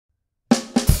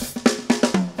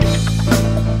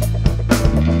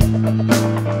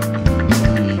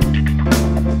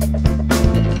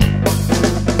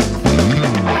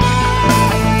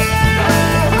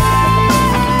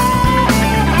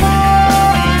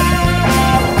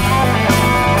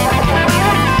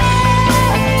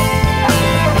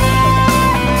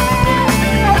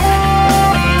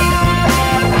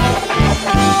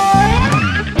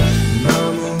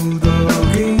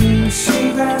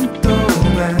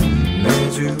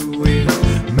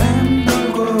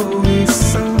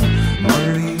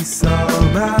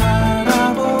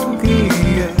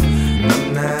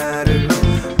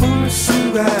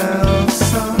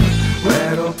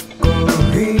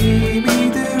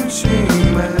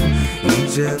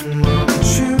이젠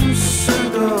멈출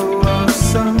수도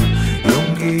없어.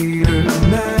 용기를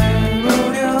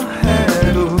내보려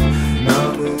해도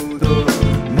너무도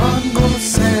먼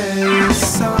곳에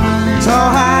있어. 저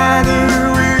하늘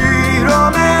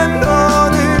위로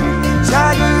맴도는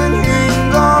작은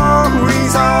인공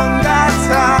위성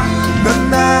같아.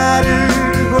 넌 나를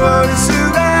볼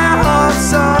수가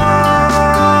없어.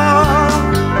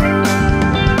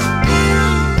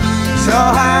 저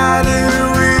하늘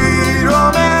위로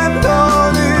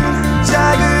맴도는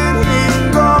작은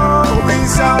인공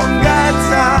위성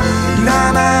같아.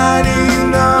 나만이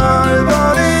널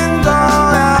보는 거야.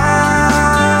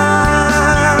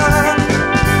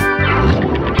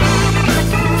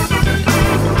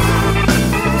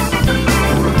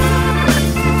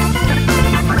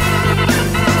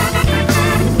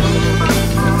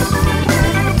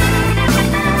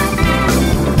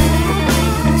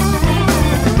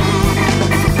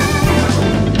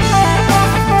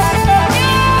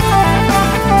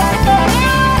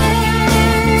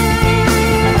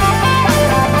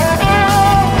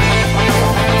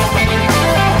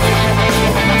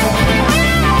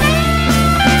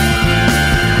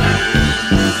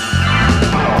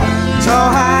 저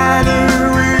하늘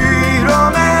위로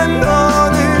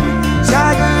맴도는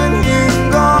작은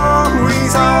인공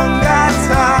위성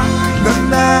같아. 넌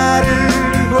나를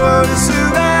볼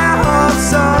수가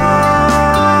없어.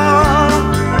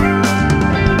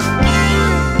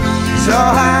 저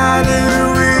하늘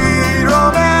위로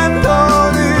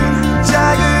맴도는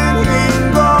작은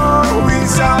인공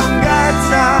위성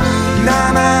같아.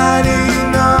 나만이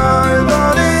널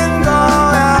보는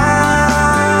거야.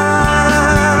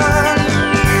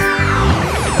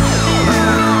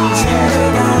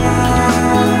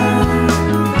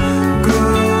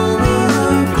 꿈을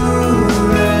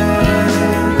꾸네.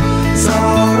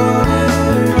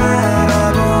 서로를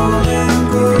바라보는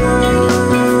꿈.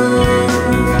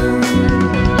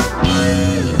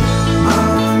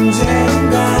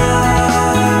 언젠가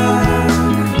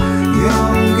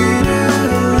용기를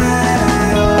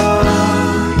내어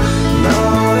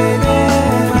너에게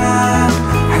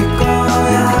말할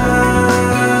거야.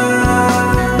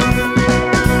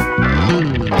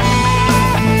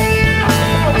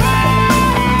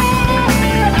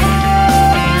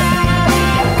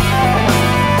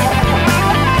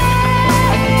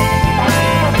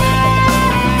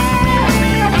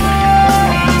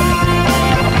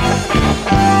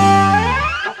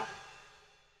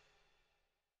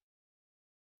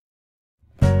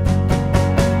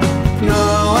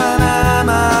 너와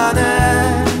나만의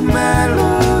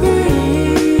멜로디.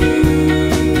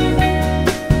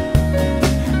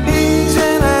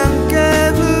 이젠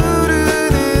함께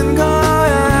부르는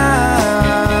거야.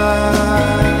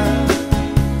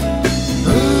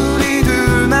 우리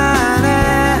둘만의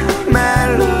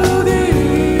멜로디.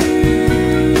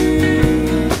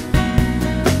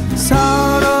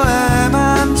 서로의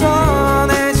맘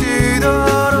전해지도록.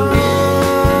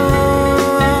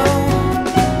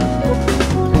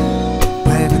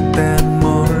 왜 그땐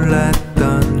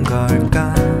몰랐던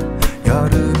걸까.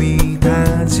 여름이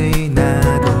다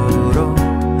지나도록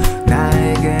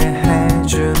나에게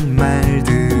해준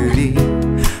말들이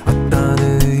어떤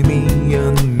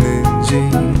의미였는지.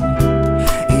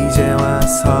 이제와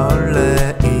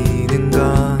설레이는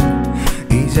건,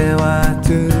 이제와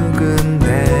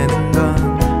두근대는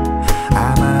건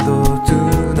아마도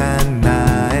둔한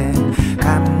나의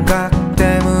감각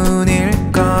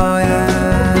때문일 거야.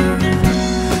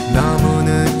 너무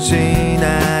늦진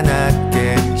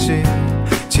않았겠지.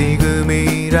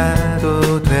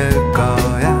 지금이라도 될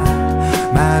거야.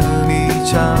 마음이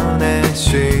전해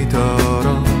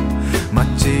쉬도록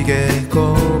멋지게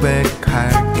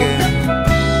고백할게.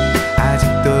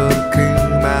 아직도 그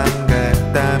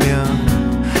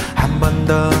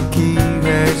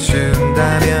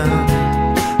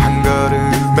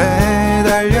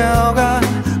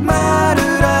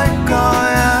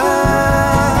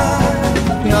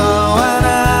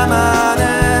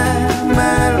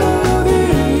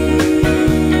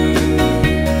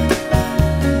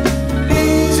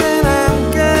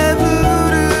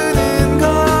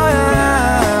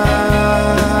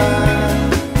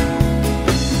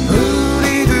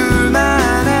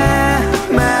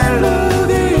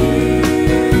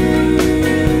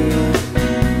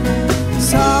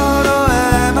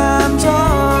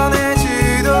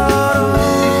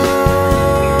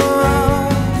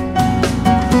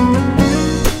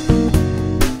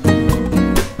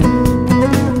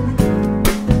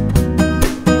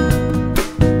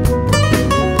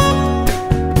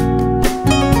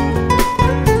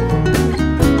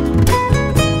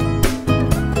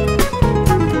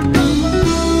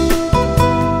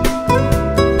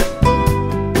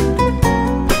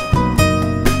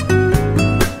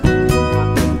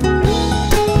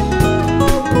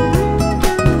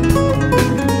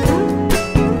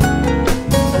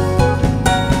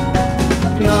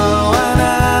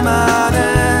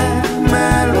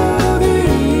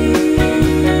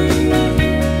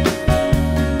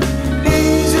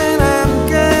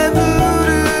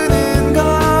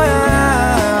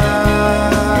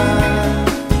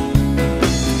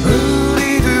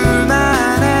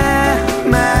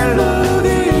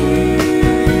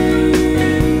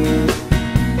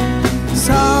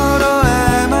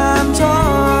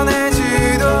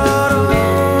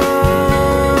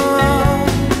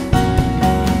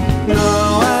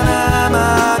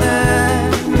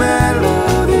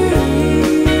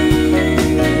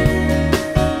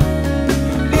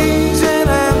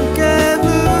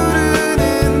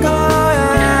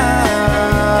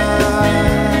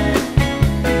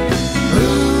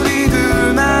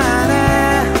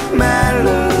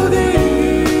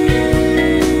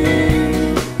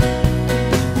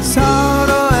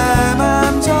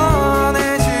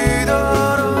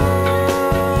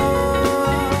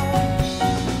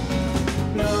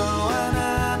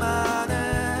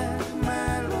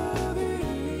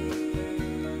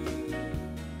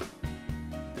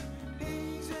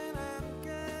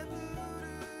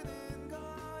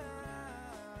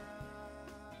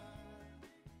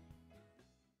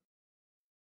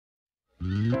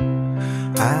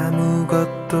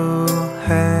아무것도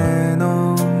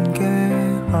해놓은 게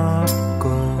없고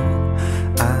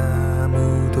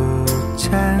아무도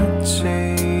찾지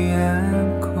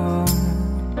않고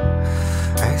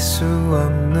알 수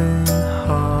없는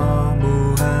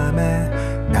허무함에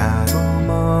나도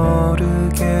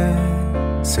모르게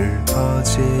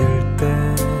슬퍼질 때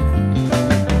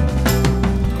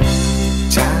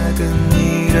작은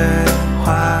일에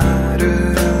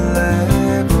화를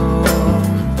내고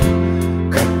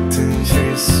같은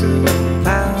실수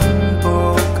반복하고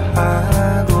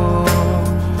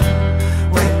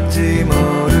왠지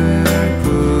모를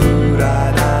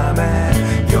불안함에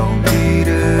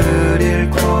용기를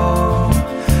잃고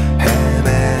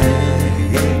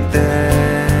헤매일 때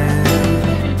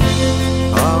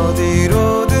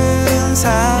어디로든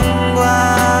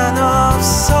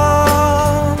상관없어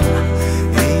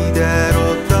이대로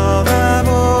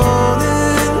떠나보는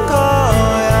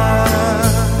거야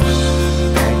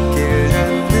발길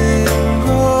닿는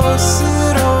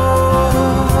곳으로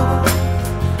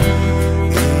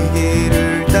이 길을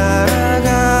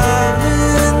따라가는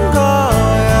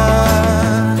거야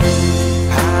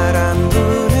바람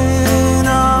부는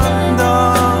언덕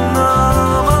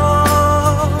넘어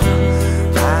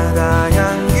바다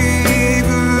향기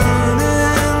부는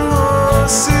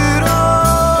곳으로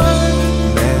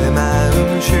내 마음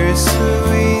쉴 수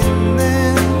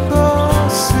있는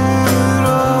곳으로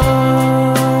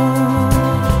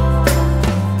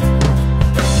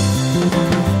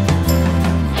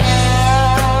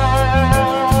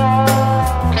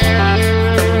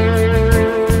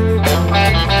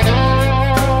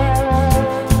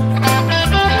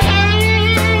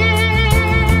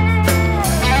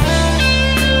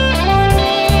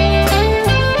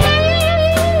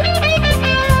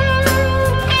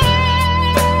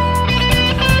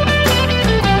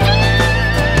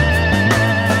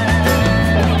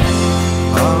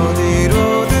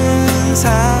어디로든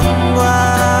상관없어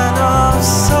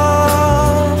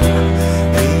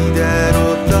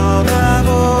이대로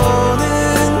떠나보는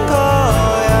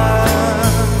거야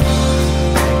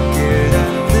발길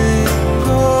닿는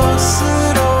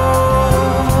곳으로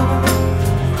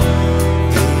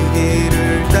이 길을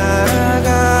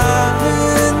따라가는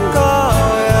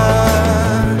거야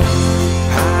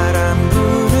바람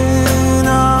부는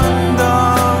언덕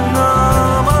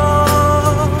넘어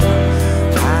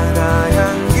바다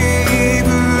향기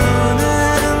부는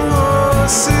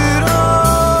곳으로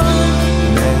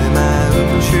내 마음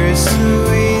쉴 수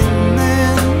있는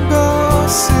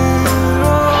곳으로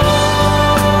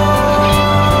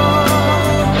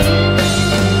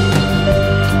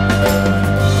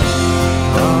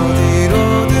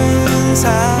어디로든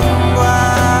상관없어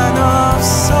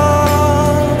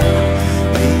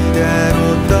이대로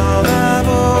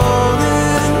떠나보는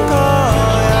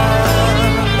거야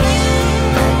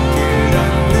발길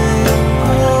닿는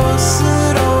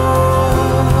곳으로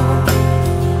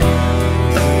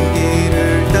이 길을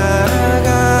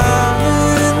따라가는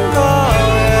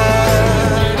거야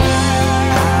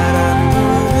바람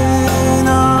부는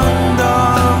언덕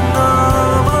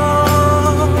넘어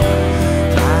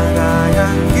바다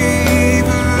향기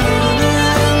부는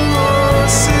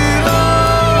곳으로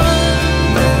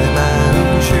내 마음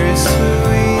쉴 수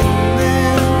있는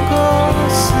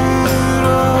곳으로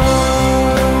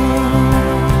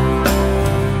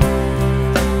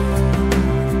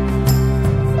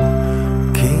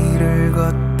길을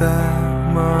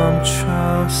걷다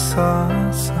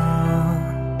멈춰서서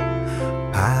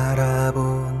바라본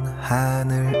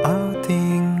하늘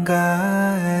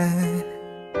어딘가에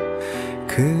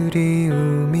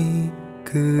그리움이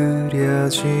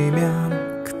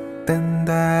그려지면 그땐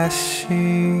다시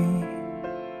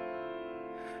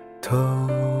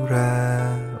돌아올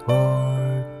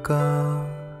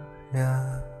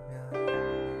거야.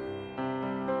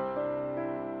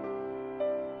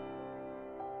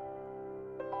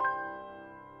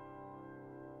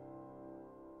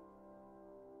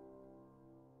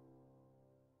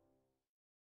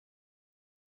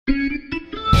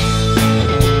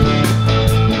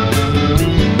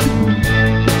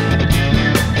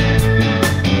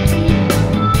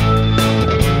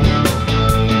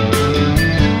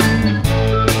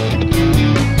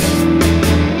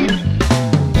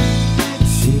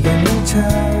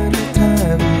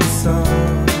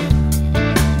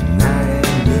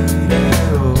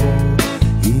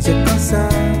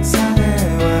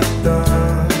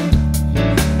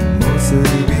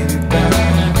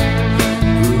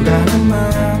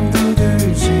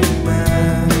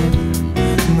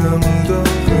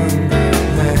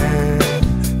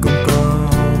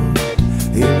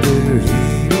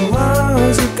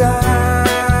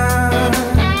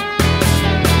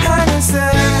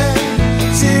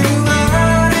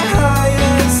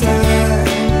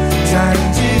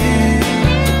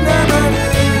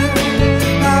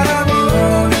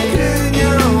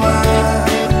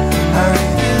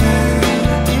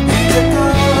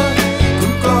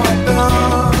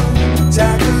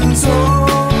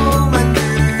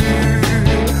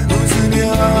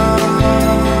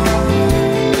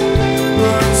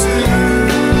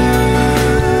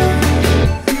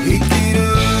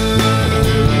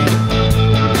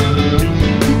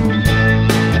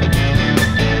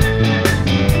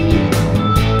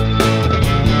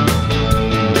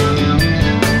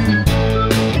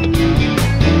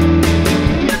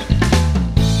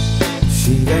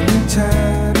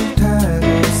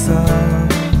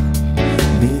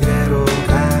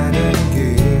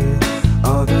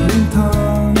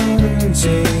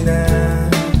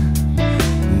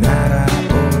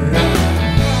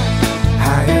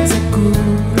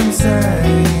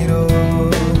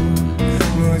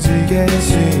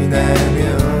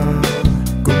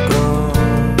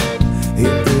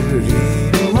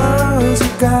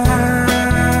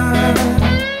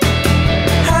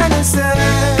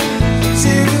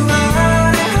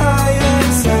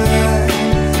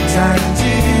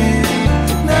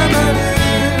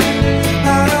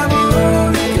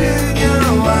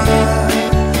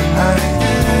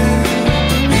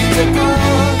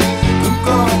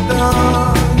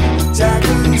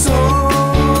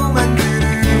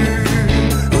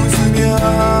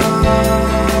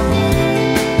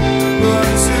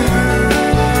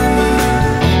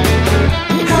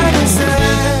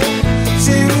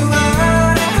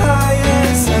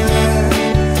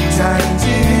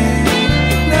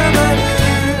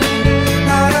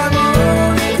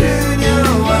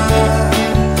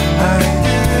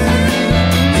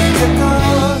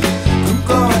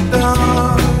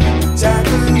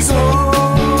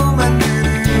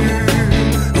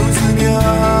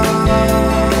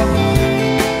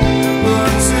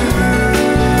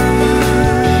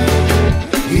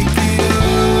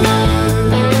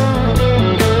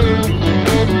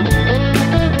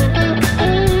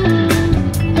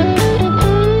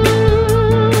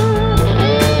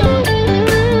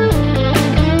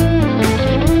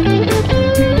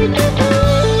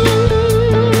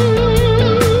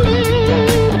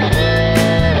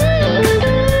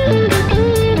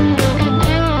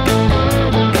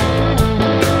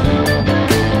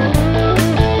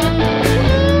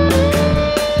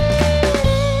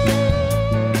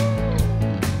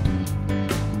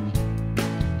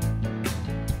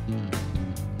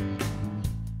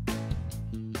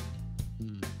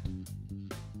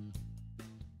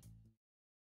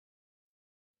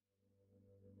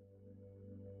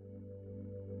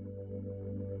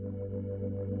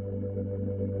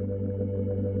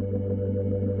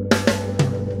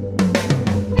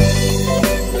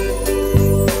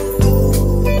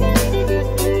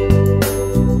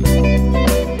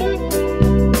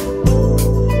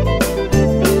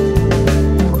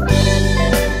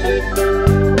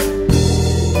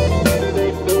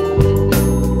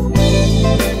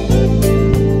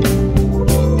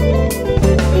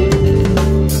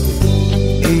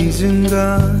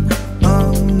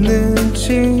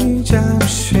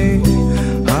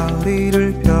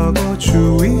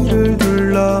 주위를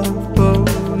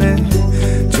둘러보네.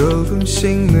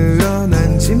 조금씩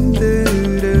늘어난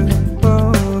짐들을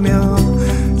보며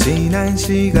지난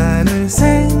시간을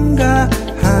생각하네.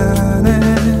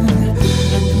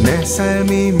 내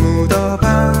삶이 묻어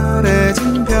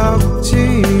바래진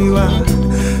벽지와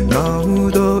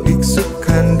너무도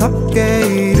익숙한 덮개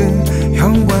잃은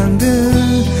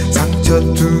형광등,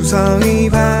 상처투성이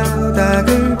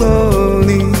바닥을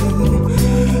보니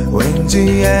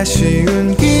왠지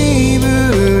아쉬운 기분이지만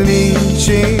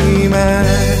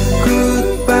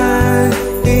Goodbye,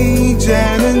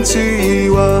 이제는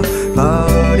지워버려야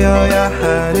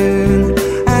하는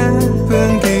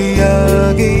아픈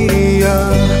기억이여.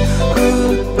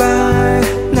 Goodbye,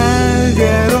 날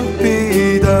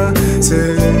괴롭히던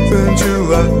슬픈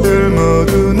추억들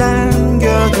모두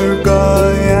남겨둘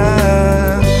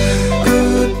거야.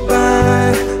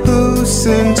 Goodbye,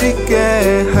 웃음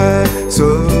짓게 할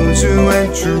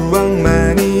소중한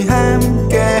추억만이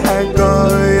함께 할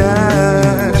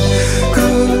거야.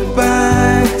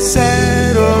 Goodbye,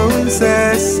 새로운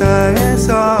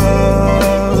세상에서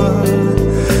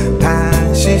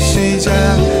다시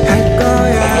시작할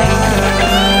거야.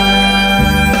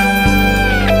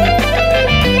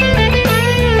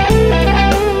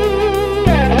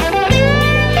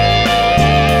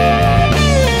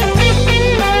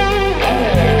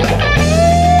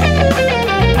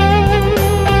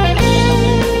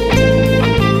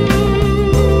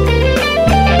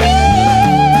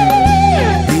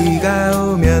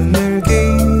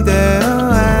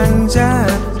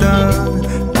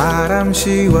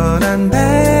 시원한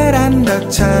베란다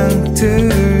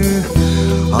창틀,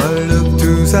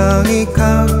 얼룩두성이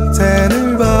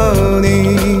커튼을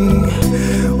보니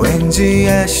왠지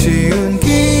아쉬운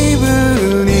기분이지만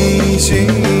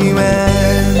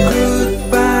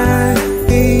Goodbye,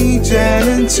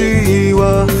 이제는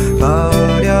지워버려야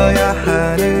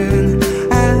하는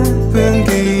아픈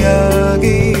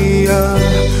기억이여.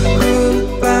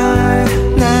 Goodbye,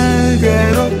 날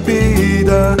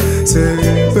괴롭히던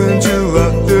슬픈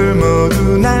추억들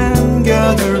모두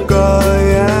남겨둘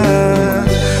거야.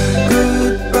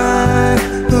 Goodbye,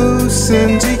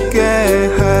 웃음 짓게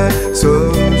할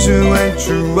소중한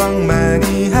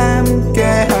추억만이 함께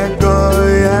할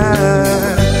거야.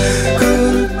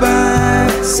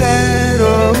 Goodbye,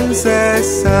 새로운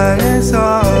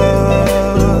세상에서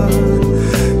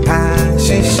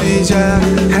다시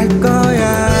시작할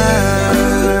거야.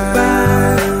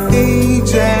 Goodbye,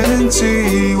 이제는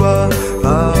지워버려야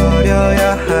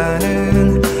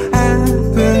하는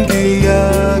아픈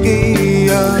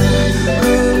기억이여.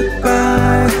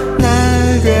 Goodbye,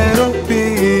 날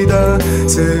괴롭히던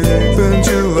슬픈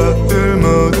추억들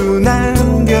모두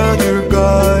남겨둘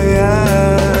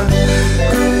거야.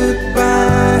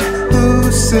 Goodbye,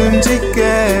 웃음 짓게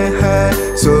할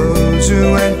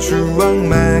소중한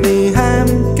추억만이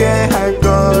함께 할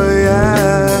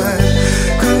거야.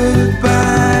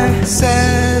 Goodbye,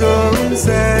 새로운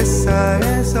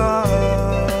세상에서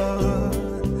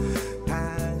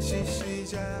다시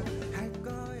시작할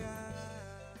거야.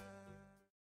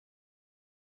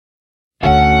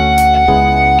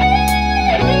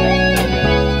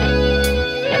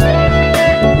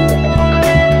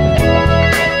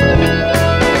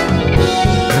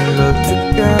 별로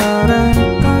특별한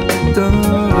것도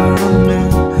없네.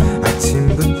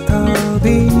 아침부터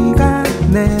비가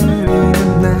내리는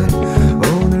날,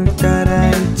 오늘따라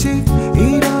일찍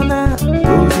일어나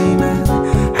보지만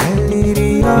할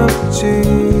일이 없지.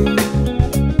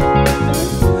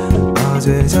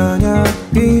 어제 저녁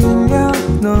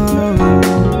빌려놓은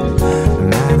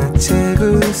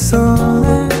만화책을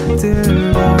손에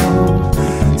들고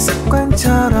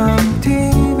습관처럼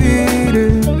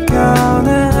TV를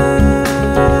켜네.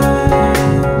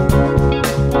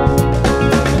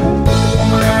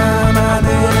 나만의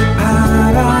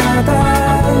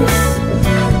파라다이스,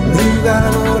 누가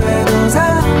뭐래도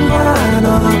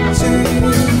상관없지.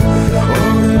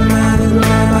 오늘만은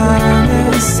나만의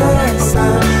세상,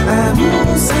 아무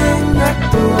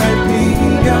생각도 할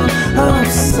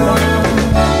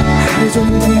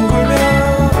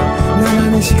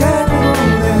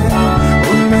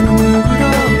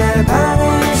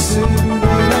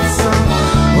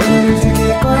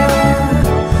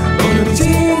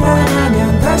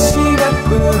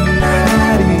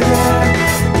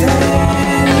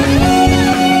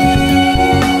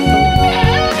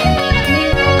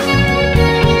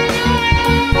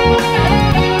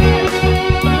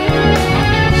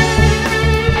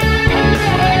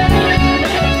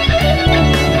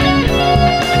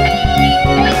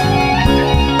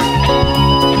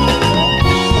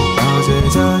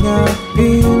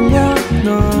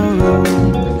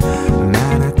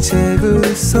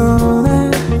손에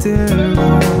들고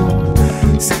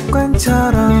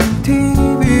습관처럼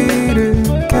TV를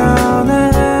켜네.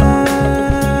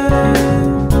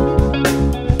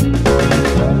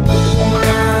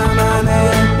 나만의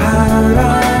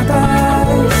파라다이스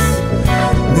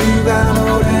누가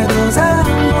뭐래도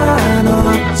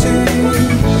상관없지.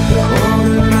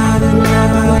 오늘 나는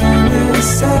나만의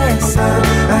세상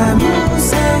아무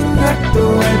생각도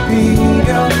할 필요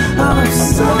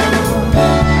없어.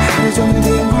 하루 종일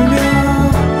뒹굴며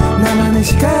나만의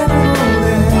시간을 보내.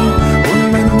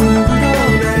 오늘만은 누구도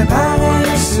날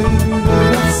방해할 수는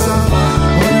없어.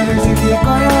 오늘을 즐길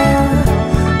거야.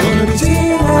 오늘이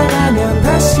지나가면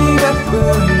다시 바쁜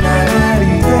날이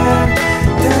될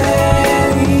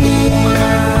테니.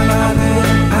 나만의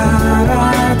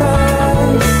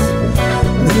파라다이스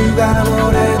누가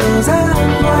뭐래도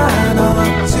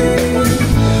상관없지.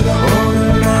 오늘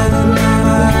나는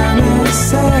나만의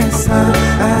세상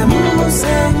아무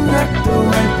생각도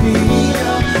할 필요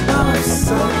없어.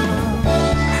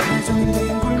 하루 종일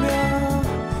뒹굴며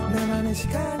나만의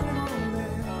시간을 보내.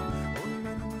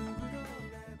 오늘만은 누구도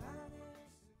날 방해.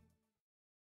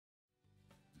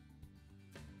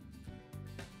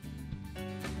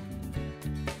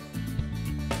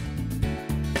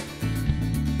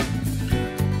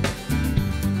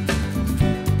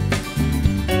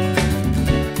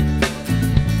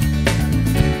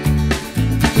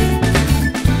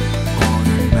 오늘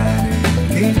나를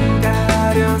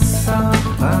기다렸어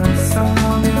벌써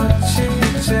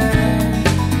며칠째.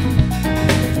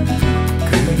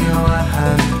 그녀와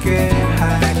함께할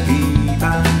이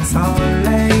밤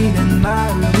설레이는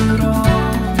마음으로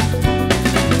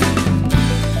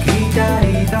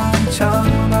기다리던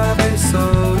전화벨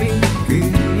소리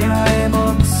그녀의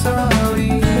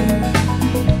목소리.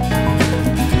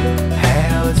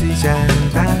 헤어지잔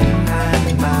단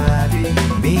한마디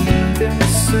믿을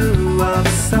수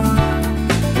없어.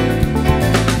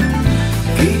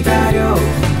 기다려온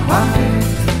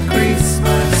화이트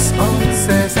크리스마스 온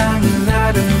세상은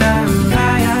아름다운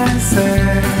하얀색.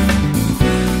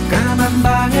 까만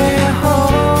방에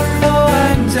홀로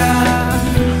앉아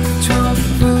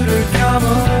촛불을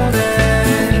켜보네.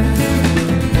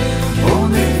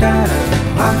 오늘따라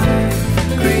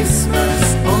화이트 크리스마스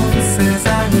온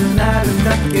세상은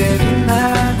아름답게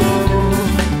빛나고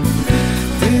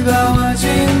뜨거워진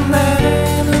내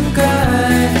눈가에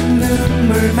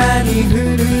눈물만이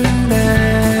흐르네.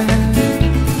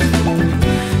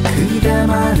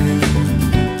 그대만은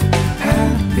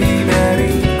Happy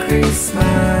Merry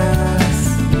Christmas.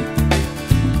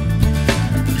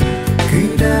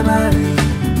 그대만은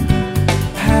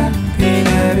Happy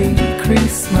Merry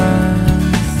Christmas.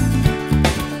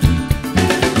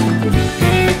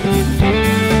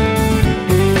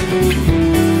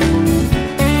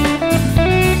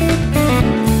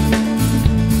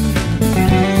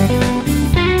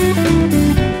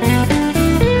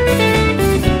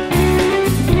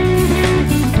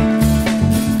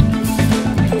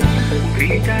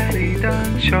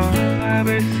 기다리던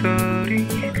전화벨 소리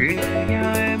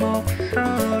그녀의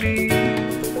목소리.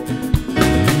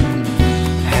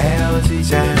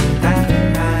 헤어지잔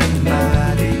단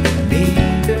한마디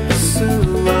믿을 수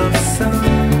없어.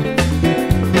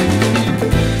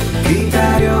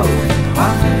 기다려온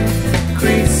화이트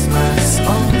크리스마스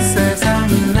온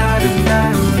세상은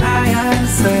아름다운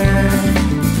하얀색.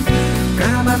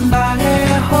 까만 방에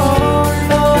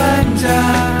홀로 앉아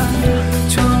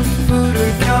촛불을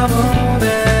켜보네.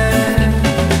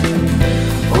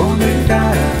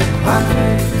 오늘따라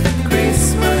화이트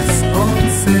크리스마스 온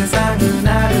세상은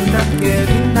아름답게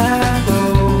빛나고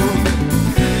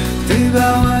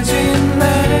뜨거워진 내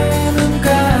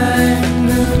눈가에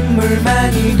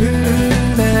눈물만이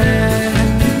흐르네.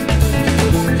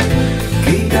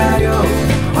 기다려온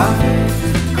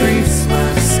화이트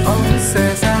크리스마스 온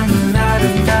세상은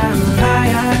아름다운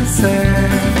하얀색.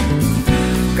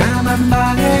 까만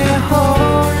방에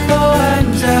홀로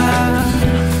앉아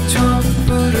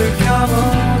촛불을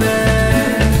켜보네.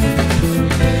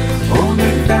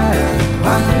 오늘따라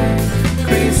화이트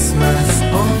크리스마스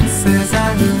온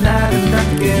세상은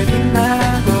아름답게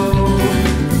빛나고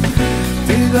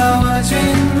뜨거워진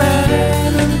내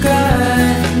눈가에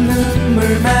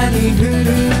눈물만이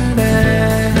흐르네.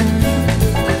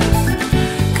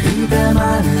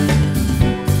 그대만은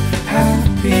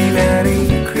Happy Merry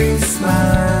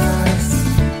Christmas.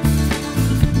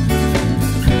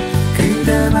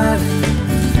 그대만은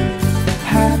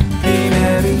Happy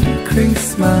Merry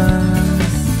Christmas.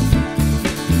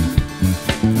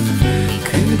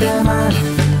 그대만은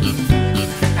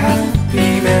Happy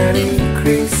Merry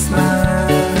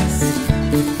Christmas.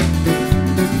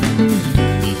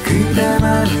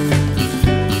 그대만은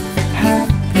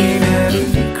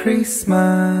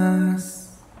Christmas.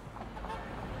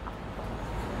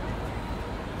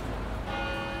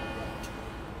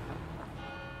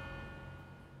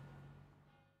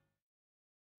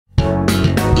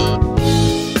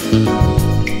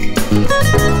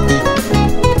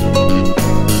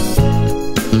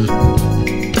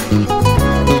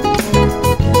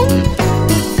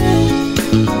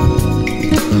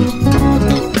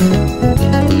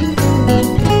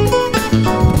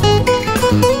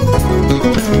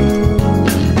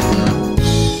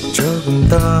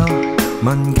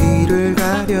 먼 길을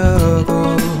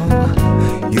가려고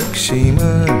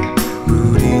욕심을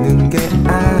부리는 게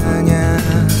아냐.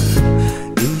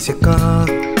 이제껏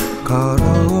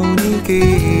걸어온 이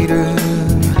길은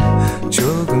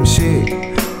조금씩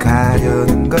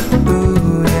가려는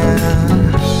것뿐이야.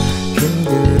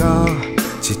 힘들어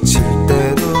지칠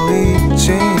때도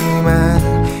있지만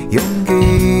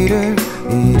용기를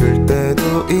잃을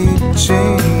때도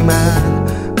있지만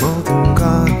모든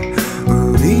건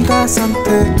우리가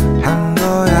선택한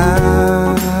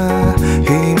거야.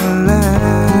 힘을 내.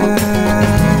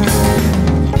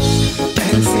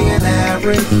 Dancing and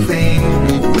everything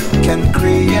we can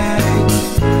create.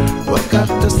 Walk up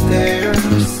the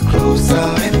stairs closer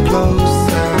and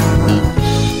closer.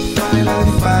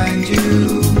 Finally find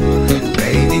you,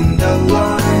 bathed in the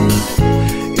light.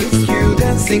 It's you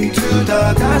dancing to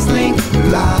the dazzling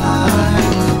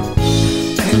light.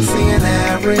 Dancing and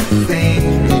everything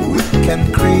we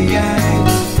can create.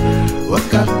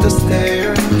 Walk up the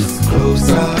stairs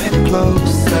closer and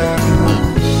closer.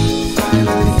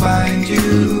 Finally find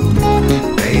you,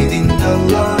 bathed in the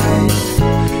light.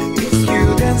 It's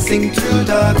you dancing to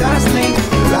the dazzling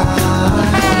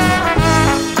light.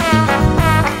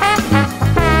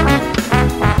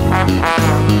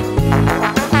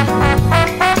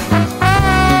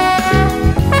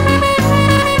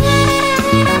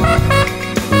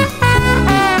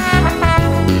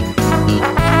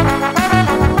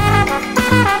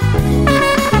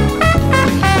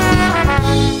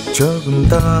 조금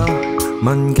더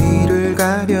먼 길을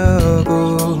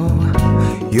가려고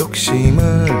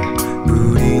욕심을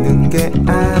부리는 게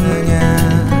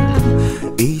아냐.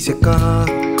 이제껏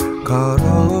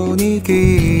걸어온 이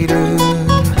길은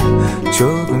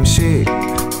조금씩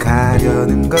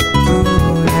가려는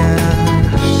것뿐이야.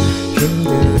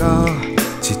 힘들어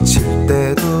지칠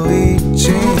때도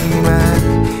있지만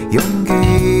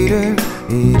용기를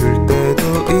잃을 때도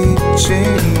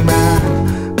있지만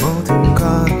모든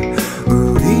건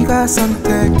우리가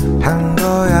선택한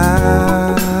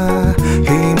거야.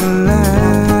 힘을 내.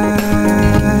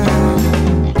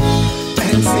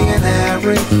 Dancing and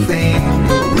everything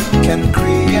we can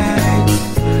create.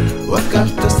 Walk up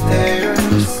the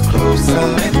stairs closer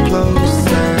and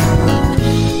closer.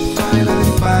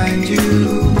 Finally find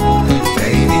you,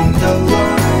 bathed in the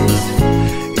light.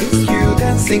 It's you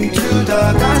dancing to the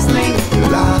dazzling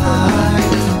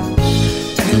light.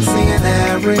 Dancing and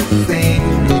everything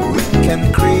we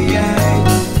can create.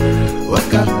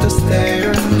 Walk up the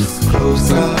stairs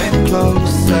closer and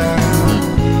closer.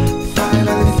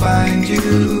 Finally find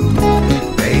you,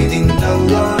 bathed in the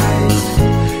light.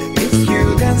 It's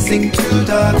you dancing to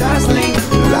the dazzling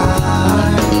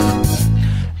light.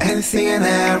 Anything and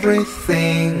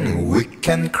everything we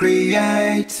can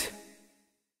create.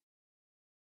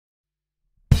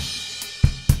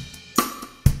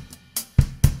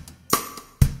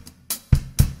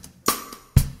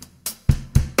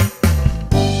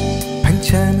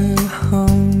 한참을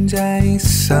혼자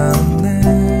있었네.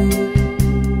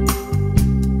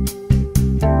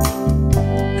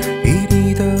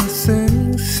 이리도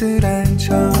쓸쓸한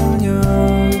저녁.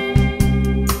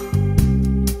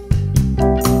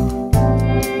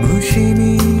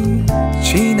 무심히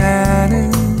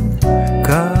지나는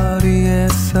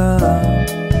거리에서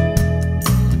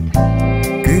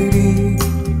그리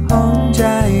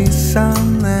혼자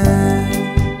있었네.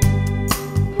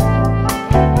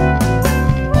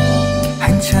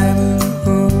 한참을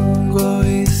울고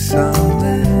있었네.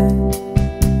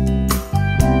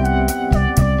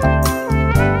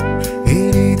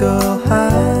 이리도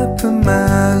아픈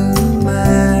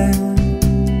마음에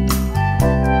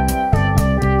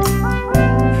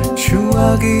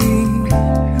추억이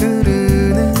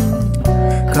흐르는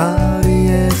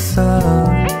거리에서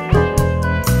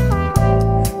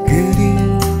그리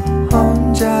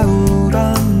혼자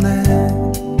울었네.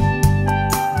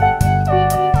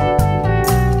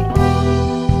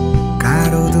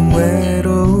 가로등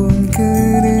외로운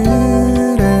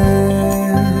그늘에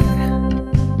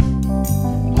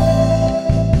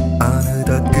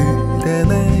어느덧 그대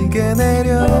내게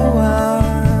내려와.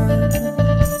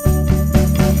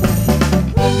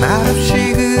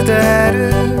 말없이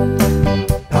그대를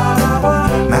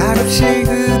말없이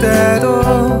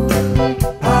그대도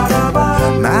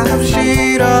말없이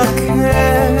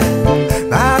이렇게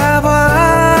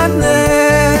바라봤네.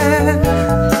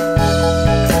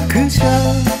 그저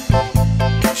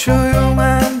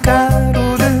조용한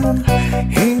가로등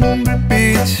흰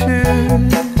불빛을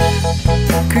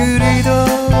그리도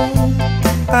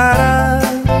바라보네.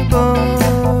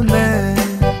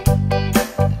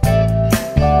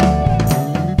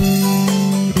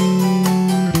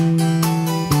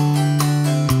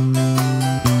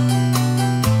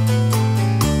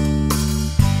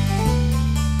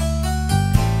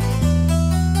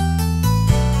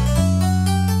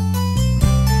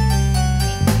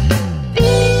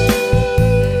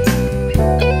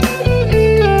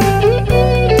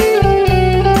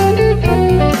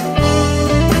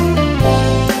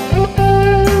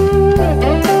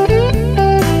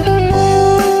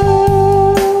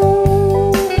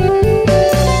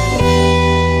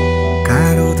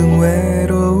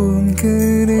 외로운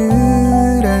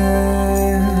그늘에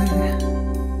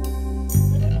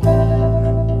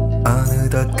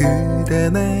어느덧 그대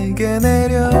내게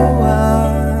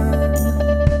내려와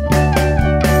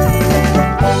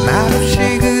말없이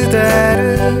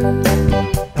그대를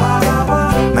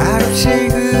말없이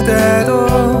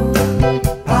그대도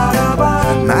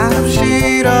말없이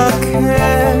이렇게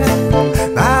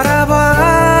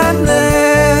바라봤네.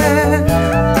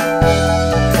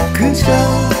 그저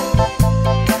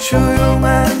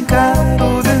조용한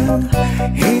가로등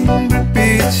흰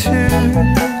불빛을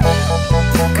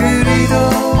그리도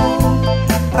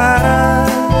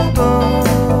바라보네.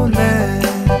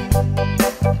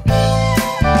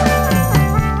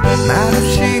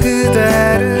 말없이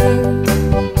그대를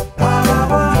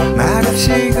말없이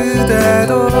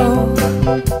그대도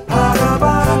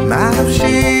말없이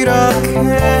이렇게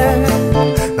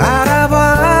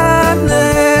바라봤네.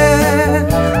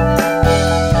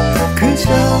 그저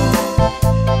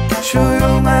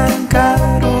조용한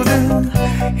가로등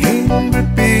흰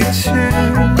불빛을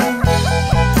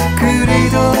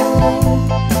그리도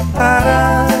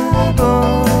바라보네.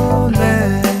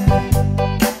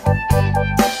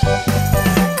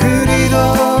 그리도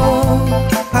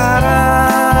바라보네.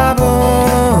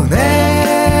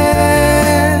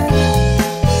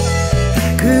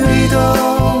 그리도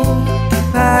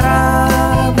바라보네.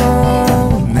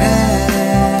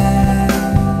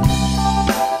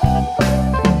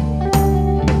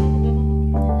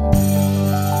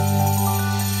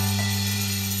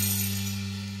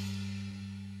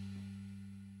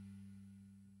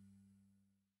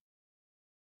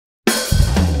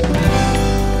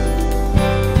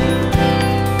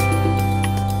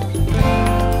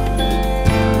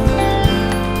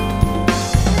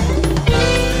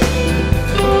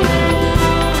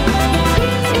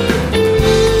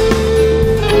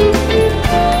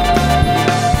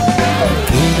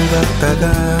 걷다가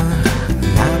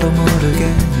나도 모르게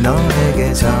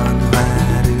너에게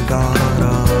전화를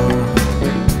걸어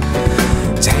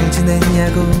잘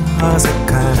지냈냐고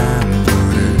어색한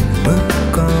안부를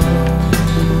묻고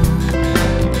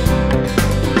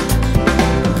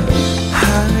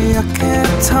하얗게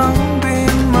텅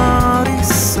빈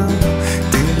머릿속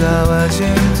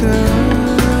뜨거워진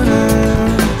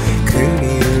두른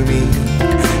그리움이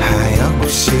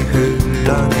하염없이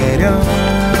흘러내려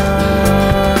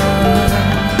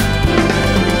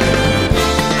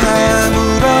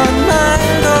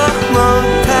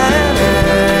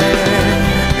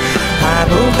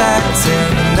같은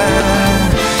날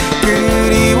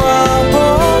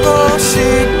그리워보고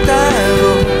싶다고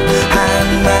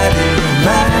한마디 말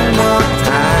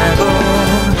못하고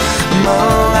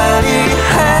멍하니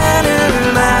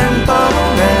하늘만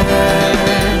보네.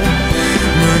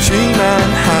 무심한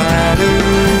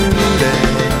하늘에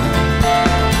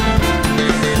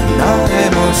너의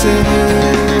모습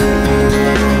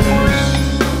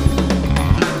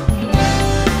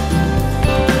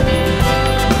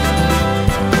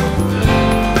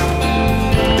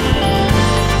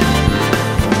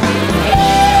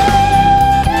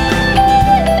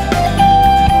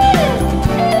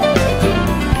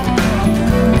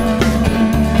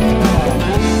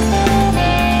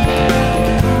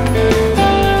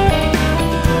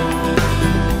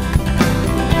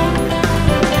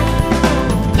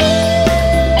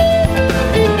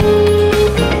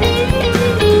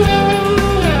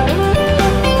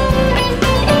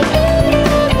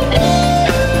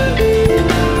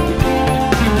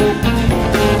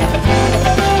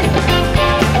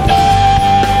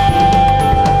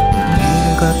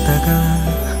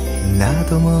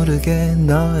나도 모르게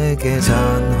너에게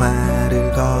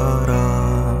전화를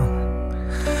걸어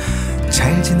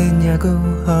잘 지냈냐고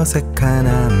어색한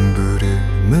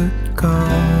안부를 묻고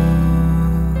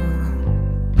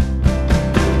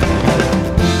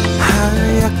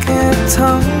하얗게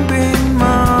텅 빈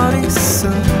머릿속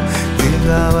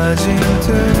뜨거워진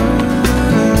두